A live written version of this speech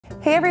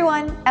Hey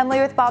everyone, Emily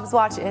with Bob's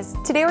Watches.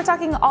 Today we're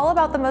talking all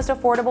about the most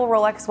affordable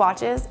Rolex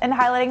watches and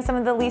highlighting some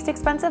of the least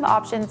expensive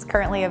options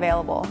currently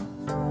available.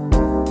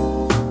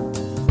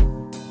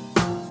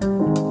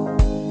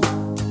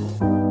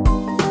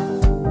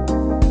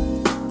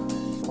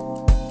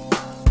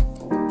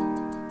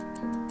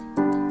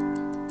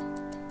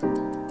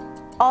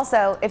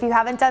 Also, if you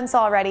haven't done so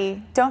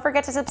already, don't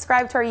forget to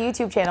subscribe to our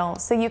YouTube channel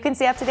so you can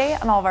stay up to date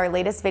on all of our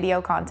latest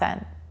video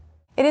content.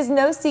 It is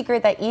no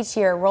secret that each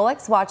year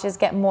Rolex watches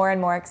get more and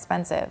more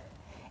expensive.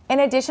 In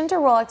addition to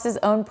Rolex's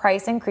own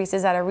price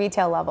increases at a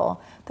retail level,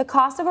 the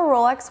cost of a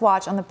Rolex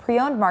watch on the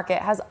pre-owned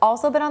market has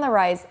also been on the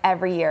rise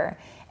every year,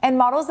 and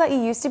models that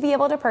you used to be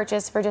able to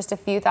purchase for just a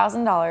few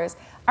 $1,000s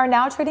are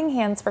now trading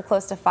hands for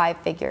close to 5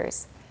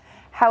 figures.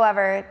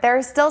 However, there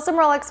are still some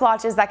Rolex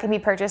watches that can be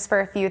purchased for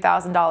a few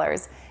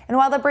 $1,000s, and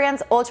while the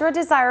brand's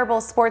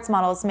ultra-desirable sports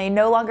models may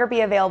no longer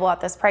be available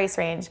at this price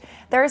range,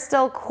 there are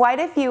still quite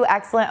a few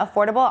excellent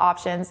affordable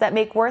options that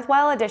make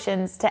worthwhile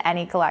additions to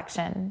any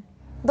collection.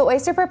 The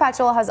Oyster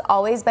Perpetual has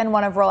always been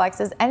one of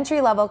Rolex's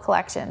entry-level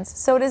collections,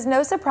 so it is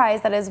no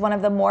surprise that it is one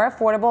of the more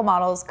affordable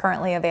models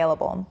currently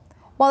available.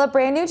 While the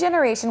brand new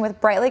generation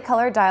with brightly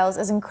colored dials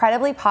is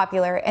incredibly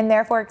popular and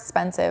therefore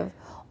expensive,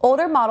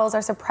 older models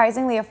are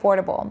surprisingly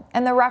affordable,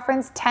 and the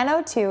reference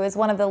 1002 is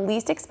one of the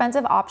least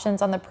expensive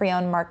options on the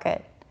pre-owned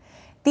market.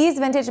 These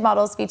vintage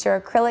models feature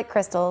acrylic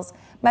crystals,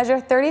 measure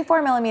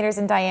 34 millimeters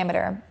in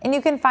diameter, and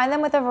you can find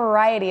them with a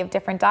variety of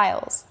different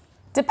dials.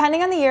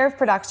 Depending on the year of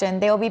production,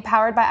 they will be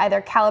powered by either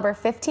caliber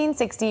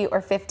 1560 or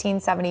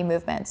 1570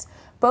 movements,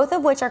 both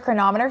of which are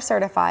chronometer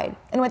certified,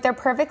 and with their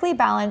perfectly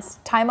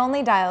balanced,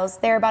 time-only dials,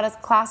 they are about as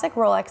classic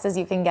Rolex as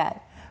you can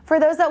get. For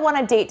those that want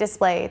a date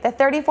display, the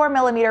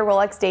 34mm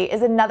Rolex date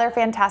is another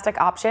fantastic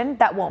option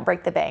that won't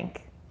break the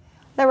bank.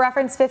 The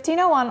reference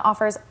 1501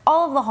 offers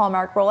all of the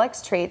hallmark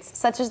Rolex traits,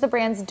 such as the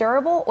brand's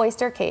durable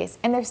Oyster case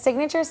and their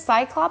signature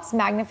Cyclops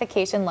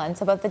magnification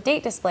lens above the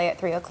date display at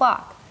 3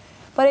 o'clock.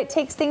 But it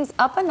takes things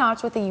up a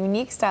notch with a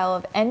unique style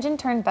of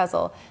engine-turned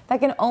bezel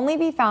that can only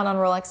be found on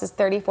Rolex's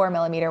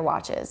 34mm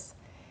watches.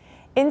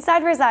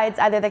 Inside resides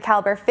either the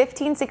caliber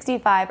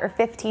 1565 or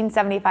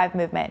 1575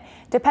 movement,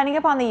 depending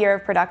upon the year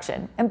of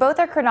production, and both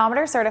are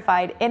chronometer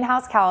certified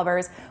in-house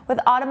calibers with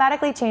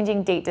automatically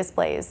changing date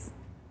displays.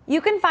 You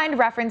can find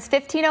reference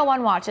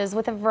 1501 watches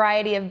with a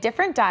variety of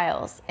different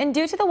dials, and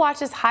due to the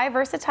watch's high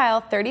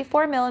versatile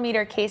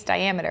 34mm case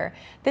diameter,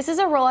 this is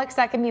a Rolex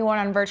that can be worn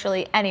on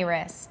virtually any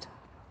wrist.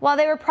 While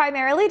they were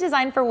primarily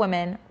designed for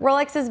women,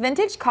 Rolex's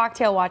vintage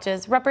cocktail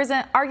watches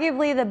represent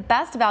arguably the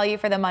best value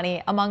for the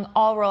money among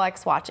all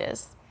Rolex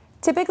watches.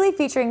 Typically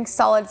featuring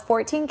solid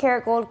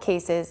 14-karat gold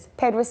cases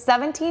paired with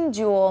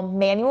 17-jewel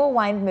manual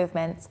wind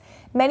movements,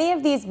 many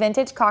of these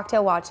vintage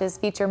cocktail watches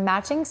feature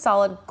matching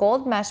solid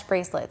gold mesh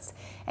bracelets,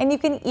 and you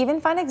can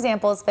even find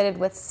examples fitted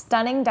with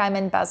stunning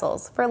diamond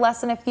bezels for less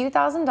than a few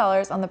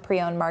 $1,000s on the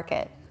pre-owned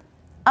market.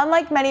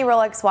 Unlike many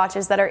Rolex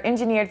watches that are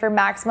engineered for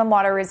maximum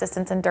water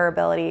resistance and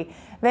durability,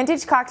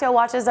 vintage cocktail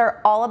watches are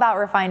all about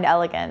refined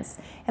elegance,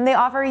 and they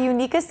offer a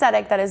unique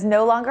aesthetic that is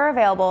no longer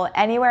available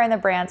anywhere in the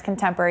brand's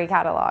contemporary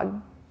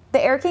catalog.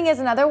 The Air King is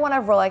another one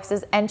of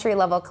Rolex's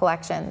entry-level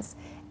collections,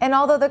 and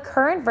although the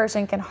current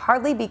version can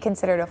hardly be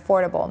considered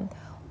affordable,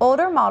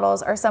 older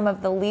models are some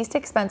of the least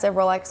expensive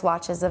Rolex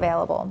watches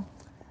available.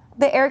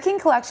 The Air King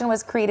collection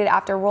was created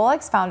after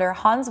Rolex founder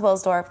Hans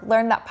Wilsdorf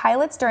learned that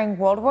pilots during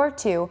World War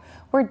II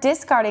were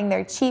discarding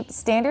their cheap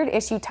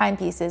standard-issue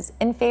timepieces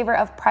in favor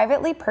of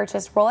privately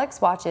purchased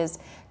Rolex watches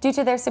due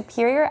to their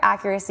superior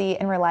accuracy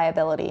and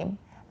reliability.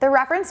 The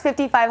reference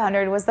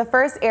 5500 was the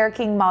first Air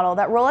King model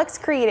that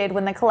Rolex created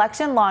when the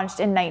collection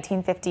launched in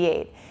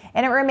 1958,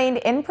 and it remained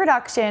in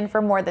production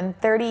for more than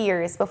 30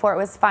 years before it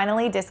was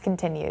finally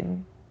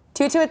discontinued.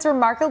 Due to its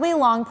remarkably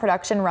long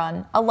production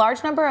run, a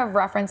large number of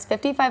reference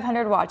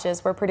 5500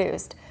 watches were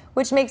produced,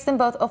 which makes them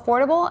both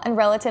affordable and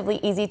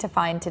relatively easy to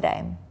find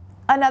today.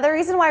 Another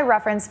reason why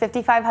reference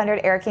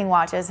 5500 Air King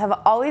watches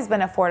have always been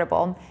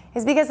affordable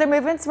is because their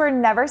movements were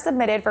never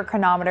submitted for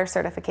chronometer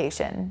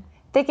certification.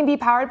 They can be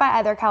powered by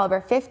either caliber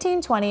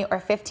 1520 or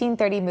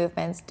 1530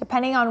 movements,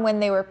 depending on when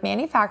they were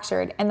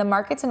manufactured and the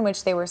markets in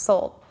which they were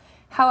sold.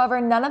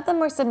 However, none of them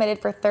were submitted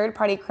for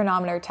third-party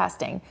chronometer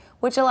testing,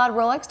 which allowed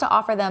Rolex to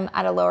offer them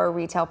at a lower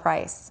retail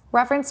price.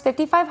 Reference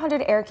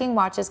 5500 Air King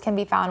watches can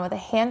be found with a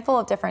handful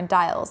of different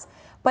dials,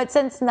 but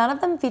since none of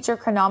them feature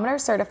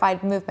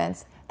chronometer-certified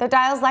movements, their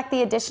dials lack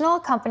the additional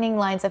accompanying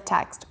lines of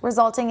text,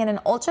 resulting in an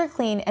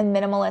ultra-clean and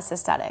minimalist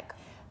aesthetic.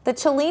 The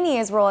Cellini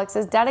is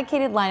Rolex's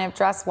dedicated line of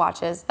dress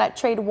watches that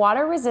trade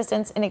water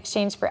resistance in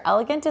exchange for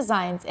elegant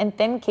designs and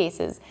thin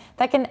cases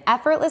that can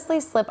effortlessly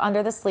slip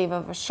under the sleeve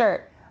of a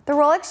shirt. The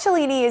Rolex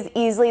Cellini is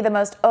easily the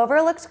most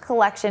overlooked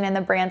collection in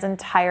the brand's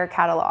entire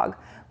catalog,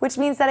 which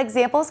means that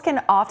examples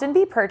can often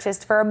be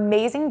purchased for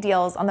amazing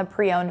deals on the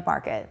pre-owned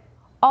market.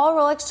 All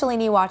Rolex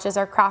Cellini watches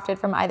are crafted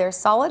from either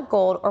solid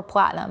gold or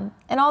platinum,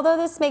 and although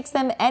this makes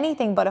them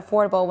anything but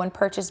affordable when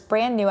purchased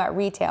brand new at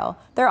retail,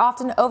 their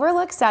often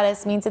overlooked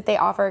status means that they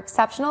offer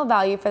exceptional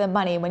value for the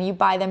money when you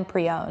buy them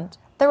pre-owned.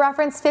 The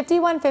reference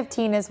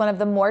 5115 is one of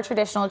the more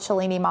traditional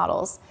Cellini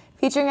models,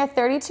 featuring a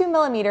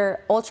 32mm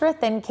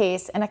ultra-thin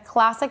case and a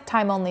classic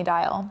time-only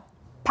dial.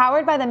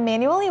 Powered by the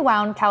manually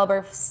wound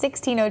caliber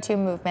 1602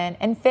 movement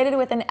and fitted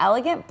with an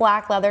elegant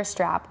black leather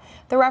strap,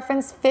 the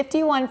reference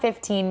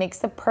 5115 makes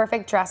the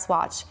perfect dress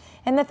watch,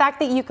 and the fact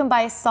that you can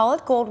buy a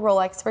solid gold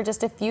Rolex for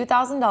just a few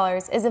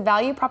 $1,000s is a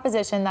value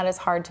proposition that is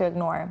hard to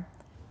ignore.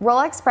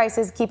 Rolex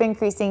prices keep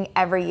increasing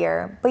every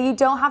year, but you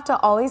don't have to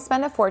always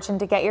spend a fortune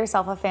to get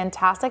yourself a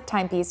fantastic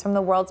timepiece from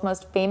the world's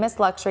most famous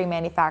luxury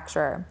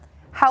manufacturer.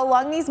 How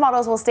long these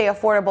models will stay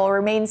affordable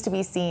remains to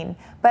be seen,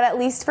 but at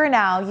least for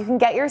now, you can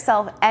get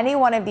yourself any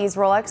one of these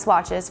Rolex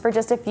watches for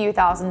just a few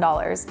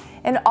 $1,000s,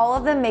 and all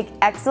of them make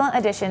excellent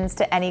additions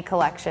to any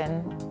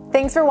collection.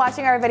 Thanks for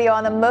watching our video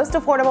on the most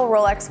affordable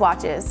Rolex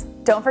watches.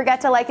 Don't forget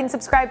to like and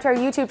subscribe to our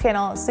YouTube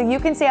channel so you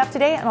can stay up to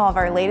date on all of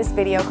our latest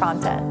video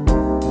content.